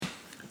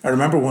I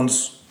remember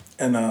once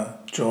in a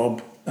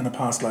job in a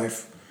past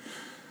life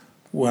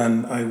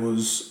when I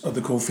was at the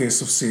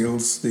coalface of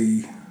sales,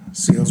 the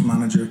sales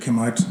manager came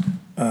out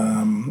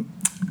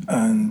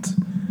and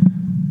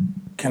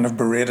kind of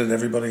berated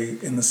everybody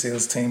in the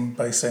sales team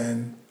by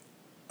saying,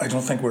 I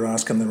don't think we're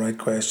asking the right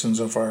questions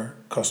of our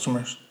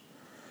customers.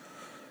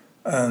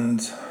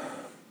 And,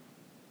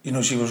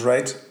 she was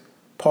right,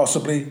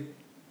 possibly,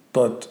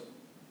 but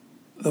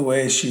the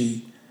way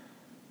she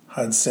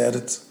had said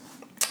it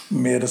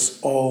made us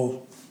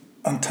all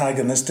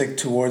antagonistic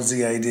towards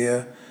the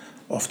idea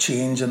of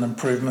change and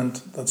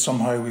improvement, that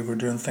somehow we were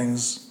doing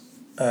things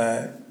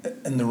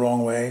in the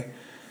wrong way.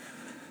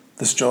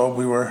 This job,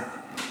 we were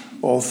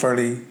all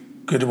fairly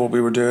good at what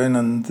we were doing,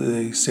 and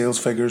the sales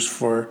figures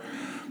for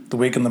the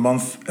week and the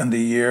month and the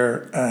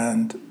year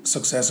and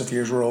successive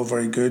years were all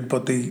very good.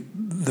 But the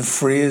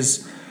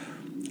phrase,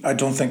 I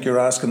don't think you're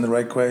asking the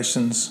right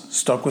questions,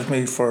 stuck with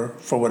me for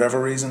whatever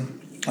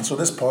reason. And so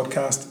this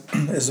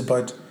podcast is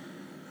about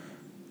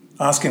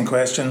asking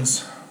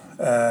questions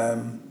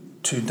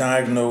to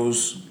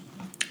diagnose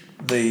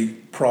the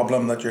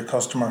problem that your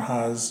customer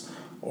has,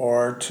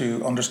 or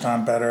to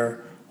understand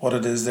better what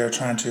it is they're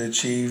trying to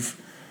achieve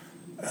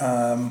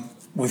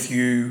with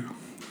you,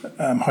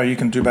 how you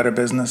can do better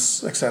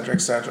business, etc.,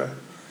 etc.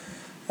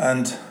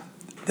 And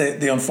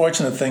the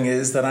unfortunate thing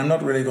is that I'm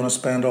not really going to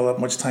spend all that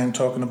much time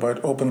talking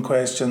about open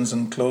questions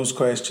and closed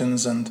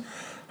questions and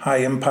high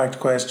impact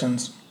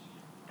questions.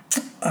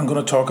 I'm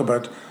going to talk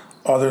about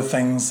other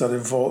things that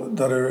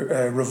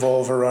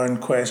revolve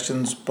around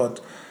questions, but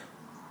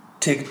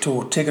take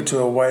it to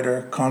a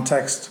wider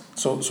context.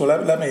 So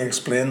let me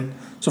explain.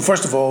 So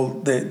first of all,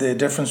 the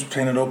difference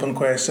between an open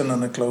question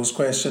and a closed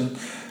question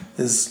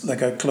is,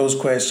 like, a closed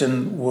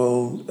question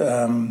will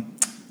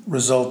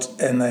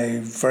result in a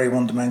very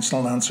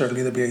one-dimensional answer. It'll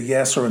either be a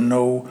yes or a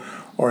no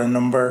or a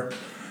number.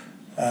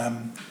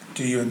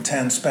 Do you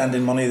intend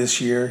spending money this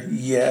year?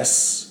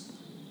 Yes.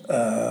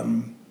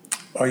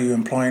 Are you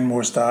employing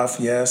more staff?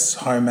 Yes.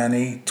 How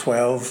many?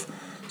 12.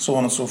 So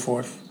on and so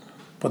forth.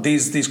 But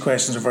these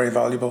questions are very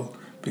valuable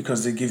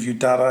because they give you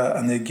data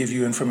and they give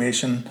you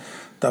information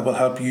that will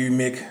help you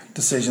make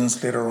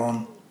decisions later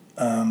on.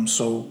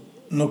 So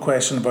no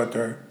question about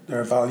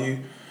their value.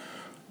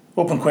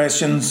 Open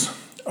questions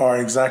are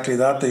exactly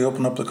that. They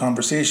open up the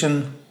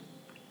conversation.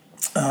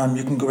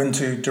 You can go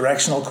into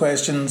directional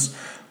questions,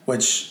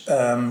 which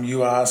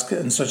you ask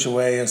in such a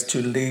way as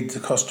to lead the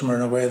customer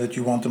in a way that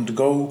you want them to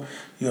go.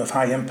 You have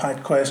high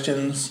impact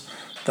questions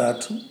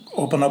that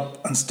open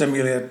up and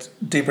stimulate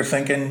deeper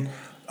thinking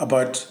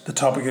about the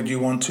topic that you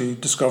want to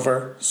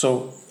discover.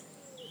 So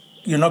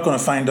you're not going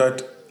to find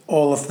out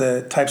all of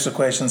the types of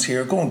questions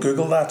here. Go and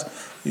Google that.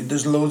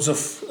 There's loads of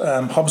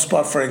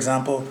HubSpot, for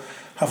example,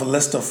 have a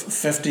list of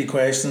 50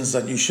 questions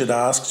that you should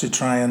ask to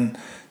try and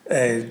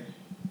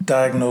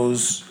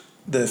diagnose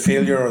the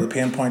failure or the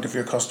pain point of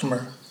your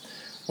customer,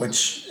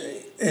 which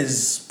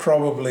is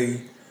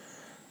probably,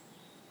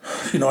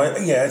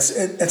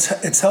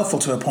 it's helpful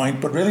to a point,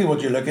 but really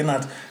what you're looking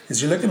at is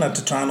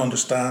to try and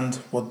understand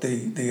what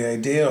the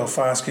idea of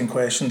asking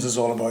questions is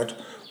all about.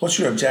 What's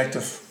your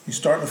objective? You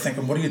start with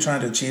thinking, what are you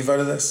trying to achieve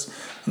out of this?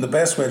 And the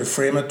best way to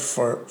frame it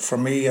for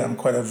me, I'm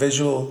quite a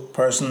visual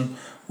person,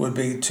 would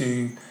be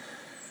to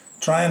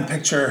try and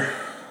picture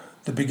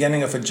the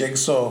beginning of a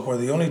jigsaw where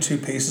the only two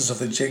pieces of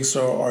the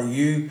jigsaw are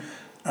you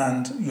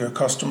and your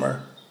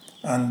customer.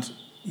 And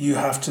you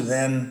have to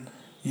then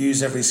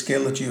use every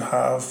skill that you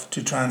have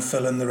to try and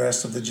fill in the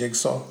rest of the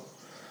jigsaw.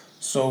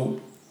 So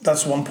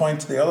that's one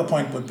point. The other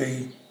point would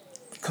be,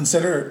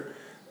 consider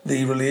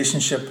the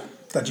relationship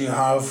that you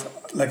have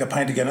like a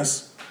pint of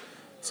Guinness.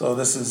 So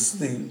this is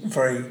the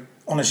very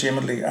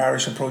unashamedly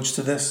Irish approach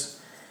to this,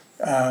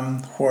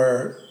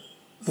 where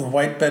the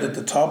white bit at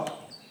the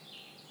top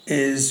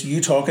is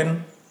you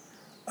talking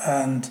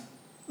and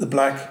the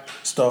black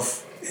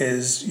stuff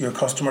is your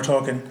customer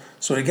talking.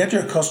 So to get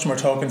your customer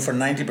talking for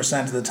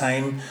 90% of the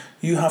time,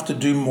 you have to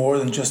do more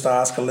than just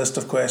ask a list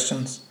of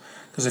questions.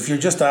 Because if you're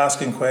just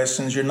asking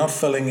questions, you're not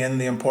filling in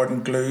the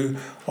important glue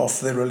of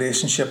the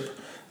relationship,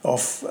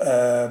 of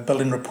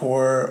building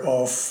rapport,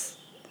 of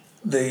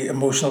the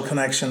emotional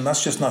connection.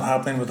 That's just not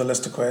happening with a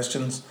list of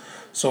questions.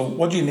 So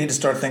what you need to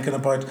start thinking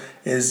about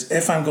is,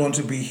 if I'm going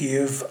to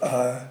behave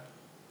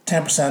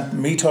 10%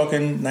 me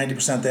talking,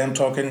 90% them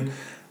talking,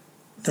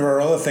 there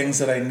are other things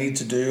that I need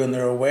to do, and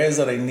there are ways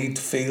that I need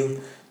to feel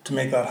to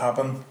make that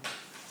happen.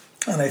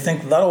 And I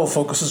think that all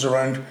focuses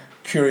around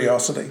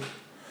curiosity.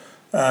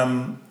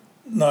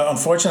 Now,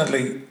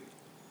 unfortunately,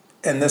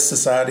 in this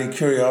society,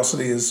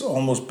 curiosity is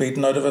almost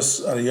beaten out of us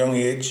at a young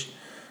age.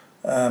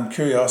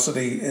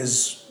 Curiosity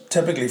is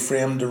typically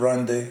framed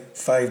around the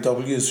 5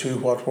 W's: who,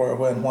 what, where,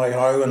 when, why,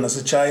 how. And as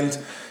a child,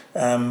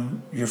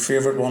 your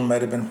favourite one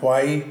might have been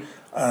why.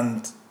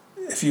 And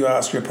if you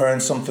ask your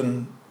parents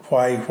something,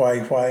 why,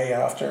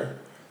 after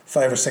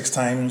 5 or 6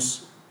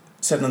 times,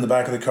 sitting in the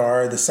back of the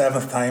car, the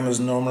 7th time is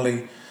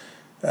normally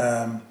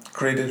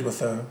greeted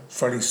with a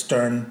fairly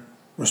stern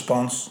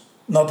response.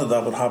 Not that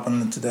that would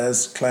happen in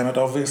today's climate,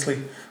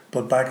 obviously,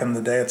 but back in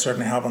the day, it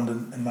certainly happened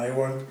in my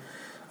world.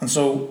 And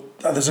so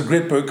there's a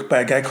great book by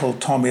a guy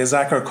called Tom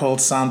Azacker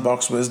called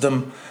Sandbox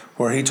Wisdom,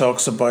 where he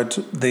talks about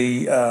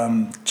the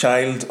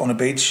child on a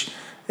beach,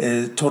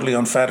 totally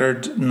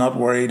unfettered, not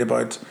worried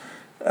about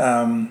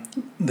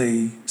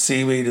the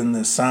seaweed and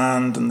the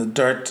sand and the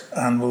dirt,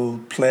 and will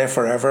play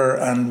forever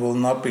and will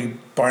not be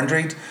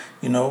boundaried.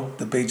 You know,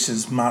 the beach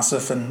is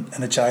massive in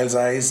a child's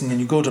eyes, and then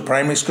you go to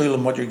primary school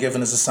and what you're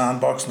given is a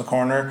sandbox in the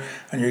corner,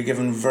 and you're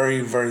given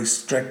very, very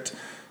strict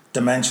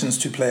dimensions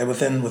to play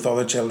within with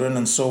other children,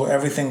 and so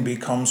everything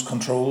becomes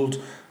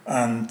controlled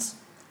and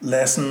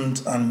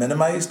lessened and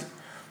minimized,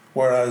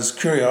 whereas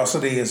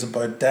curiosity is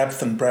about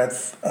depth and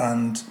breadth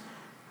and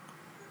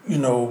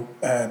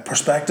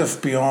perspective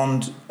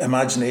beyond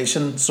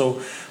imagination.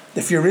 So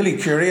if you're really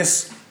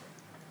curious,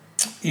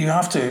 you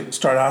have to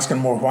start asking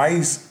more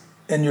whys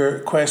in your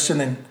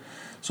questioning.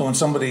 So when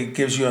somebody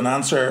gives you an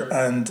answer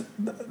and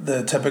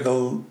the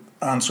typical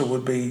answer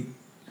would be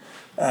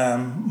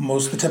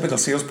the typical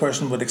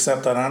salesperson would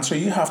accept that answer,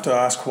 you have to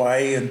ask why,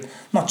 and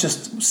not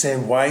just say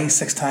why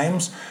 6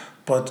 times,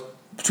 but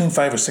between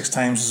 5 or 6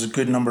 times is a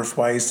good number of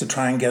whys to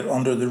try and get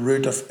under the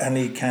root of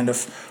any kind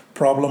of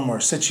problem or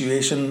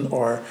situation,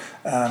 or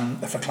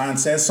if a client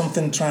says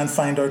something, try and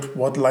find out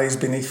what lies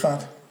beneath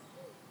that.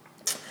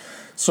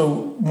 So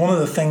one of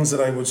the things that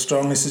I would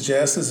strongly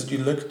suggest is that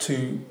you look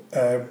to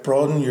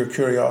broaden your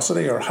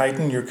curiosity or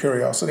heighten your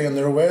curiosity, and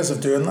there are ways of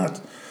doing that.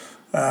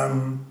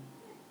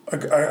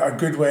 A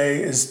good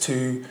way is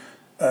to,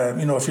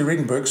 if you're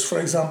reading books, for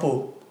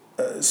example,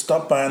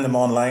 stop buying them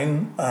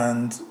online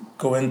and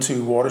go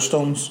into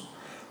Waterstones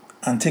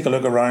and take a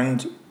look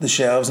around the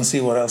shelves and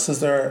see what else is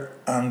there,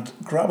 and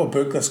grab a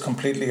book that's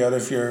completely out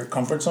of your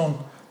comfort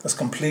zone, that's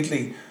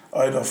completely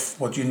out of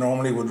what you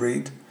normally would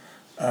read.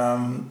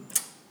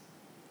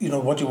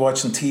 What you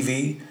watch on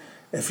TV,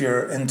 if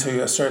you're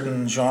into a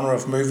certain genre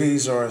of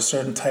movies or a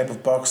certain type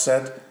of box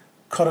set,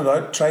 cut it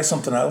out, try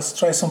something else,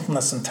 try something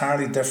that's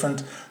entirely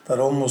different, that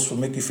almost will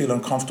make you feel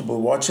uncomfortable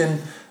watching,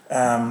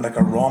 like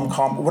a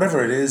rom-com,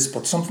 whatever it is,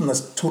 but something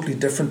that's totally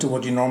different to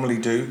what you normally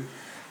do.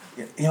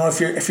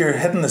 If you're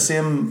hitting the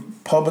same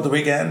pub at the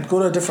weekend, go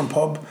to a different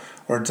pub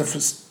or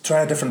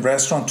try a different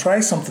restaurant, try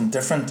something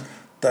different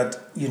that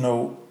you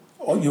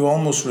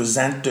almost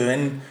resent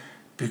doing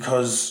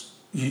because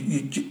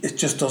it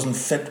just doesn't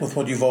fit with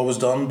what you've always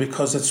done,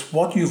 because it's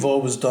what you've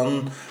always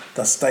done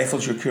that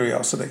stifles your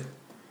curiosity.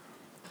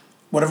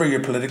 Whatever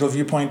your political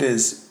viewpoint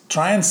is,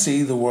 try and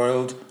see the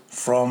world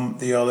from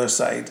the other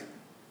side.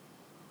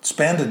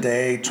 Spend a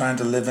day trying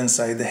to live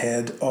inside the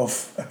head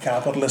of a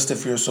capitalist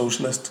if you're a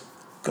socialist,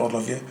 God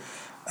love you,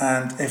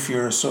 and if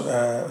you're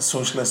a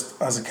socialist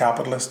as a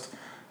capitalist,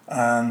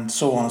 and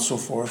so on and so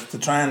forth, to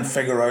try and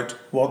figure out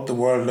what the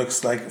world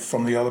looks like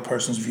from the other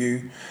person's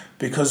view,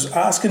 because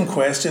asking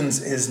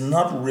questions is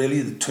not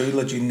really the tool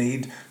that you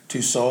need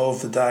to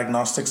solve the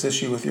diagnostics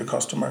issue with your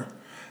customer.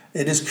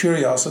 It is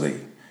curiosity,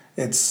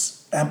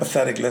 it's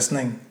empathetic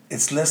listening,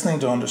 it's listening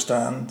to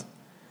understand,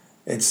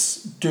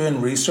 it's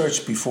doing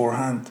research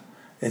beforehand,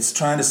 it's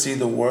trying to see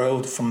the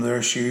world from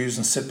their shoes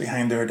and sit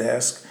behind their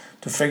desk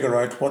to figure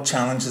out what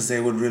challenges they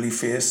would really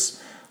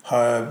face,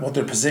 what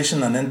their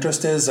position and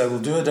interest is. I will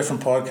do a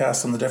different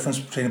podcast on the difference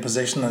between a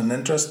position and an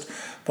interest,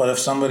 but if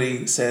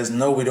somebody says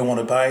no, we don't want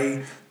to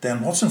buy,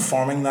 then what's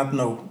informing that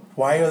no?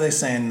 Why are they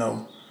saying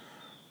no?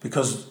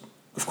 Because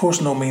of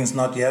course no means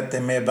not yet, they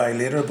may buy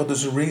later, but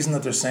there's a reason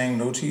that they're saying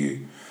no to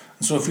you.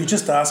 And so if you're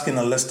just asking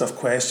a list of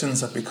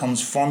questions, it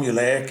becomes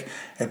formulaic,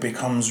 it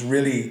becomes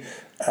really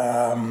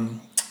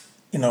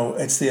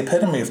it's the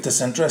epitome of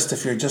disinterest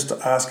if you're just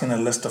asking a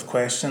list of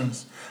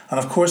questions. And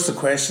of course the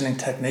questioning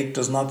technique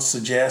does not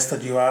suggest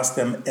that you ask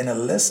them in a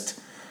list,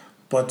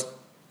 but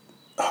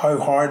how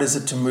hard is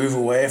it to move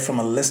away from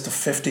a list of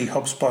 50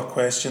 HubSpot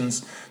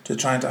questions to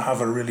trying to have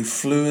a really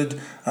fluid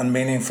and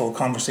meaningful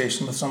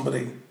conversation with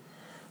somebody?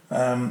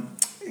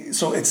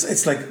 So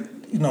it's like,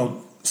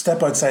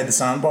 step outside the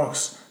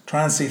sandbox,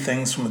 try and see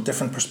things from a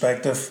different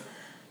perspective,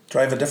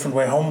 drive a different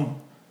way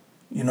home.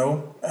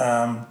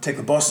 Take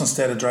the bus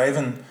instead of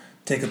driving,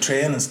 take a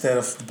train instead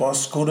of the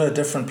bus, go to a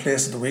different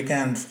place at the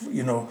weekend,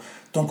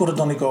 don't go to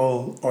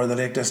Donegal or the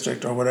Lake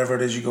District or whatever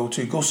it is you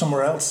go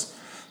somewhere else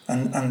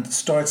and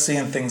start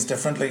seeing things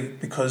differently,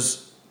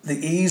 because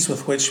the ease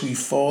with which we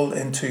fall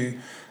into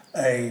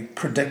a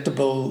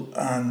predictable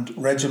and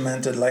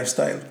regimented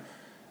lifestyle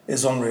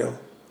is unreal.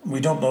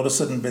 We don't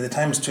notice it, and by the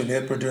time it's too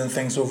late, we're doing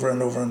things over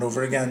and over and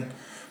over again.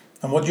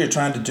 And what you're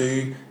trying to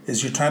do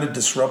is you're trying to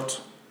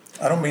disrupt.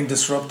 I don't mean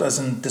disrupt as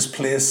in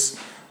displace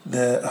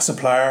a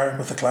supplier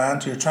with a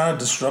client. You're trying to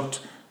disrupt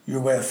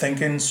your way of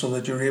thinking so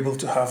that you're able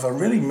to have a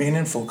really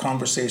meaningful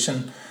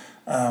conversation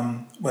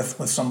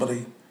with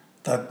somebody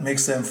that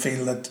makes them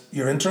feel that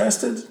you're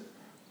interested,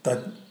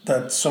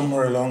 that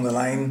somewhere along the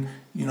line,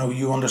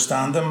 you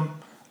understand them,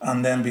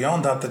 and then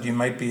beyond that you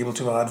might be able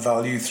to add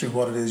value through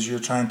what it is you're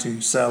trying to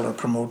sell or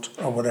promote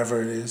or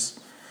whatever it is.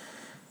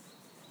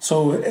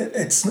 So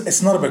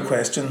it's not about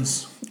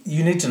questions.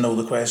 you need to know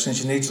the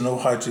questions, you need to know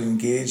how to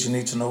engage, you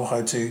need to know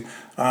how to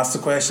ask the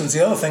questions.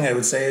 The other thing I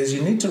would say is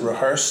you need to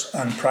rehearse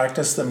and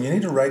practice them. You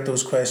need to write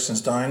those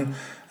questions down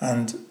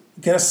and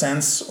get a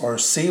sense or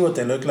see what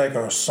they look like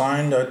or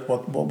sound out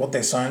what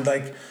they sound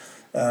like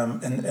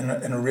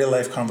in a real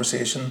life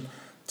conversation,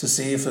 to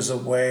see if there's a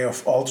way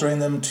of altering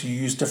them, to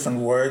use different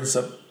words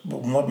that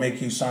will not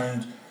make you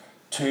sound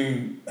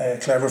too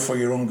clever for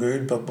your own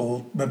good, but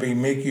will maybe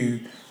make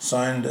you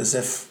sound as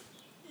if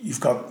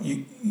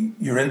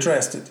you're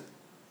interested,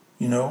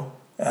 you know.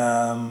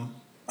 An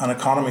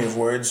economy of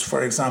words,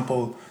 for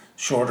example,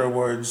 shorter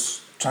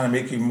words, trying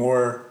to make you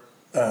more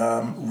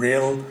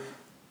real,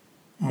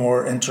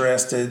 more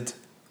interested,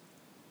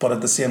 but at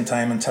the same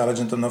time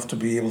intelligent enough to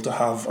be able to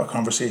have a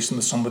conversation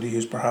with somebody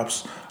who's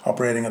perhaps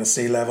operating at a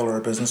C level, or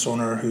a business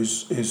owner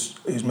who's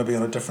maybe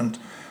on a different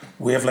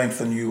wavelength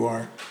than you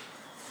are.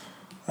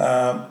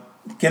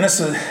 Guinness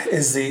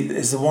is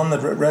the one that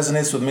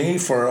resonates with me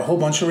for a whole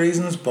bunch of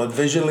reasons, but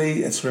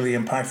visually it's really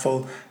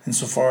impactful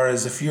insofar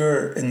as if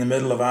you're in the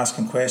middle of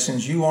asking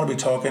questions, you want to be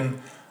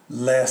talking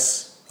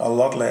a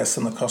lot less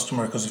than the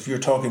customer, because if you're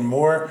talking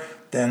more,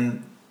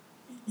 then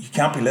you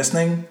can't be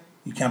listening,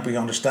 you can't be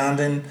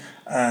understanding,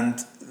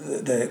 and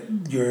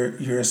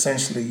you're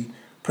essentially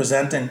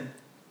presenting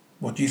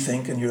what you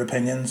think and your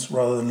opinions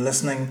rather than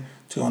listening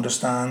to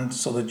understand,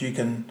 so that you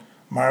can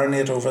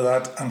marinate over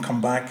that and come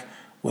back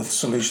with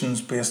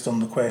solutions based on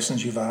the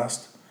questions you've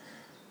asked.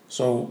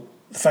 So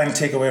the final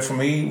takeaway for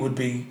me would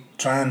be,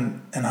 try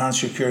and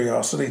enhance your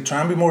curiosity.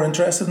 Try and be more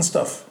interested in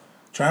stuff.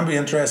 Try and be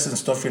interested in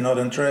stuff you're not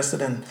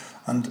interested in.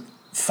 And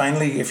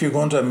finally, if you're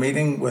going to a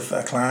meeting with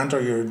a client,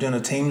 or you're doing a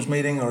Teams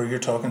meeting, or you're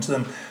talking to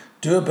them,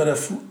 do a bit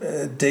of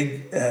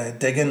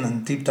digging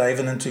and deep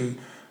diving into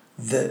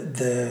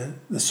the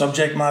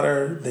subject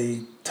matter,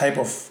 the type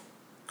of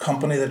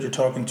company that you're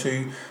talking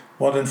to,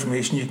 what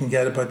information you can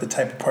get about the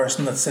type of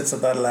person that sits at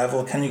that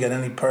level. Can you get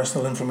any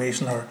personal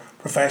information or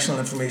professional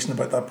information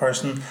about that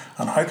person?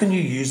 And how can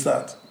you use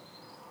that?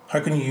 How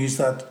can you use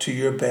that to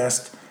your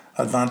best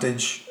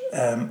advantage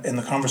in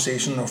the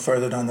conversation or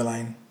further down the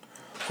line?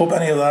 Hope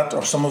any of that,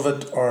 or some of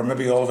it, or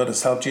maybe all of it,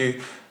 has helped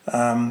you.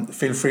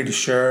 Feel free to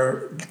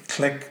share,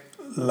 click,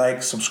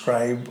 like,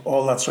 subscribe,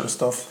 all that sort of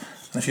stuff.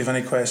 And if you have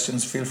any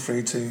questions, feel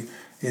free to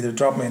either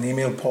drop me an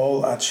email,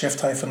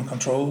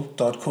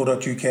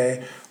 paul@shift-control.co.uk,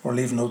 or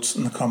leave notes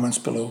in the comments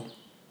below.